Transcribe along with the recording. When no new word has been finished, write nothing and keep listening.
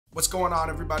What's going on,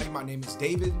 everybody? My name is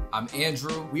David. I'm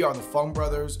Andrew. We are the Fung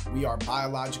Brothers. We are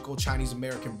biological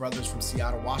Chinese-American brothers from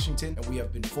Seattle, Washington, and we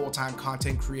have been full-time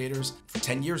content creators for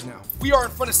 10 years now. We are in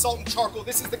front of Salt and Charcoal.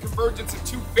 This is the convergence of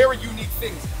two very unique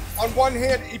things. On one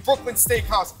hand, a Brooklyn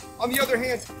steakhouse. On the other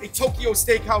hand, a Tokyo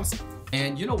steakhouse.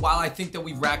 And while I think that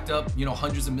we've racked up,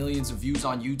 hundreds of millions of views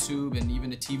on YouTube and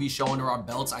even a TV show under our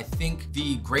belts, I think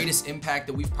the greatest impact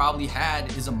that we've probably had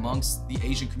is amongst the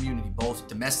Asian community, both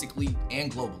domestically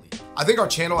and globally. I think our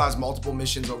channel has multiple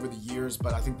missions over the years,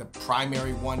 but I think the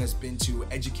primary one has been to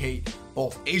educate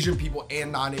both Asian people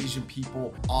and non-Asian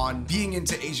people on being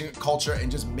into Asian culture and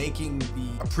just making the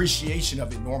appreciation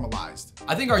of it normalized.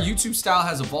 I think our YouTube style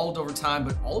has evolved over time,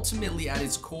 but ultimately at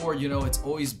its core, it's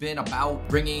always been about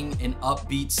bringing an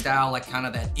upbeat style, like kind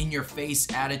of that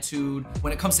in-your-face attitude.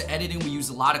 When it comes to editing, we use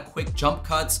a lot of quick jump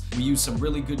cuts. We use some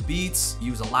really good beats,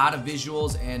 use a lot of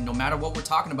visuals, and no matter what we're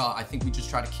talking about, I think we just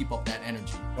try to keep up that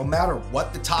energy. No matter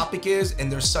what the topic is, and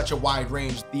there's such a wide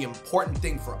range, the important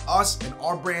thing for us and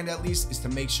our brand at least is to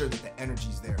make sure that the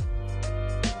energy's there.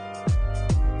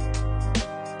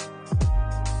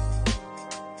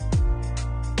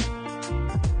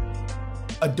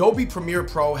 Adobe Premiere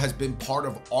Pro has been part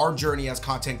of our journey as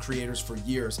content creators for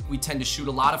years. We tend to shoot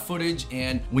a lot of footage,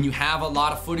 and when you have a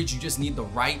lot of footage, you just need the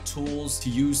right tools to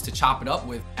use to chop it up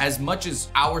with. As much as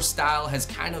our style has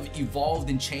kind of evolved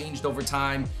and changed over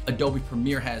time, Adobe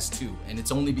Premiere has too, and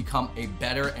it's only become a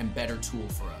better and better tool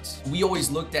for us. We always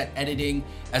looked at editing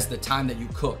as the time that you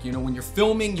cook. When you're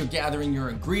filming, you're gathering your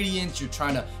ingredients, you're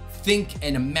trying to think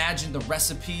and imagine the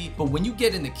recipe. But when you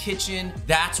get in the kitchen,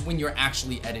 that's when you're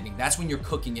actually editing. That's when you're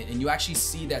cooking it, and you actually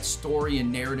see that story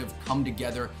and narrative come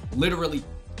together literally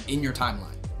in your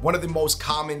timeline. One of the most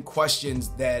common questions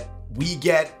that we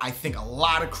get, I think a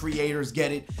lot of creators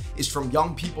get it, is from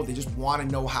young people. They just want to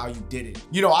know how you did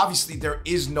it. Obviously there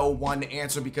is no one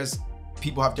answer because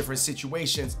people have different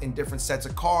situations and different sets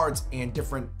of cards and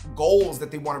different goals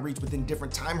that they want to reach within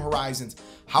different time horizons.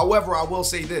 However, I will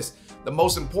say this, the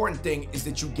most important thing is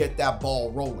that you get that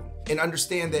ball rolling and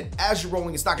understand that as you're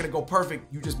rolling, it's not going to go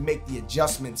perfect. You just make the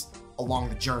adjustments along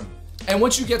the journey. And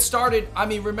once you get started,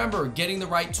 remember, getting the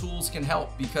right tools can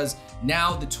help, because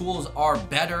now the tools are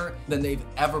better than they've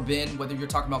ever been. Whether you're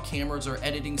talking about cameras or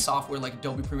editing software like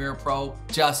Adobe Premiere Pro,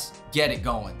 just get it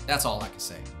going. That's all I can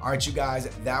say. All right, you guys,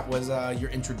 that was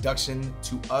your introduction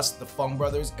to us, the Fung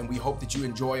Brothers, and we hope that you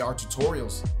enjoy our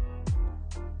tutorials.